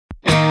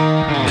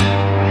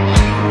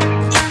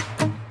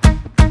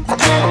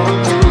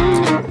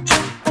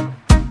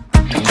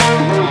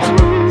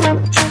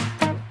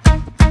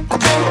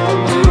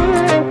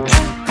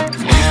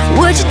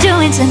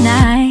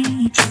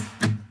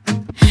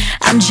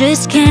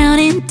just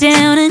counting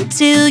down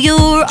until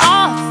you're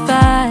off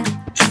five.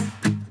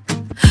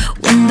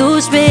 When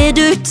those red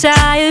dirt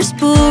tires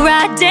pull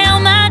right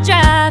down my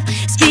drive,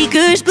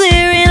 speakers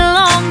blaring,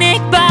 long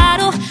neck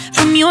bottle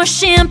from your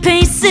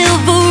champagne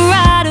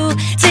Silverado.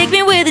 Take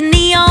me where the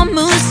neon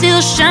moon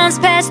still shines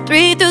past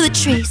 3 through the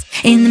trees,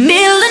 in the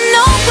middle of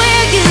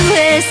nowhere,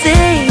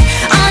 USA.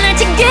 All night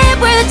to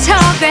get where the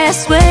tall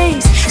grass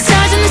sways.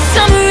 Stars in the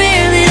summer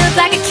air lit up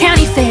like a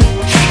county fair,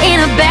 in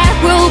a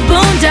backroad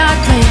boondock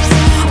place.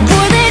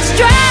 Boy, let's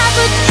drive,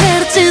 put the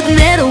pedal to the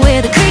metal,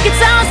 where the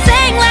crickets all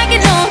sing like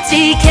an old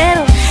tea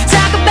kettle.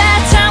 Talk about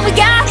time, we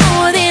got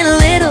more than a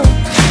little,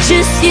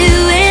 just you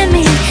and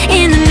me,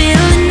 in the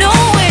middle of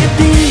nowhere to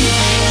be.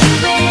 You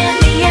and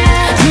me,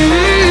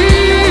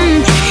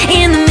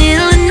 in the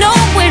middle of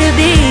nowhere to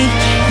be.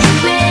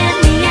 You and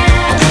me,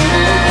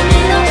 in the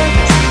middle.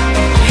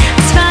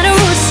 Let's find a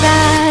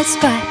roadside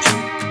spot.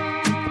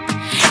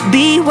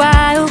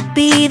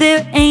 BYOB,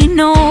 there ain't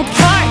no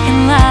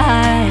parking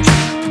lot,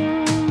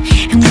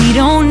 and we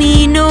don't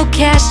need no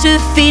cash to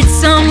feed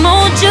some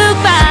old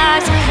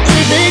jukebox.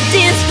 Where the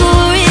dance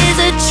floor is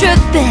a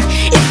truck bed,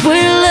 if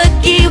we're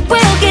lucky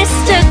we'll get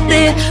stuck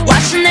there,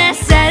 watching that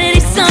Saturday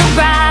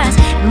sunrise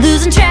and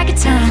losing track of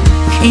time,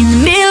 in the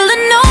middle of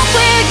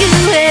nowhere,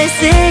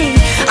 USA.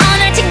 All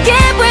night to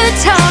get where the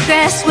tall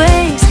grass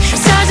sways.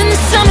 Stars in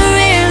the summer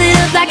air lit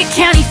up like a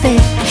county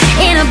fair,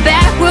 in a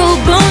backroad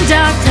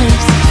boondock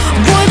place.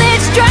 Boy,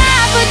 let's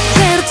drive, put the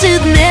pedal to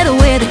the metal,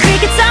 where the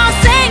crickets all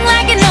sing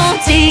like an old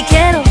tea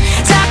kettle.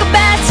 Talk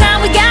about time,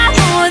 we got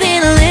more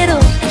than a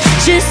little,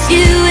 just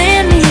you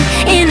and me,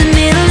 in the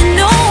middle of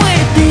nowhere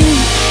to be.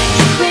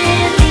 You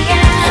and me,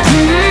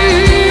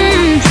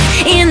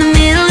 in the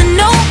middle of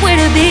nowhere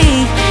to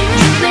be.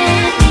 You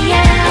and me,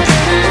 in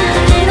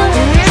the middle.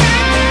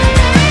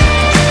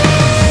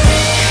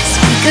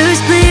 Speakers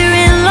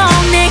blaring,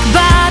 long neck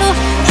bottle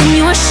from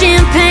your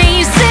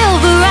champagne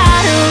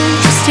Silverado.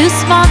 Just two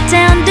small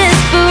town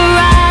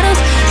desperados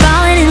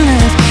falling in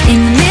love, in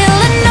the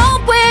middle of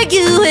nowhere,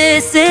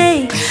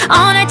 USA.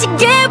 All night to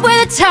get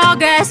where the tall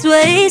grass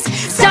waves.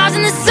 Stars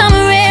in the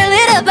summer air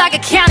lit up like a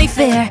county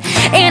fair,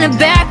 in a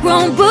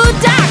backroad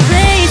boondock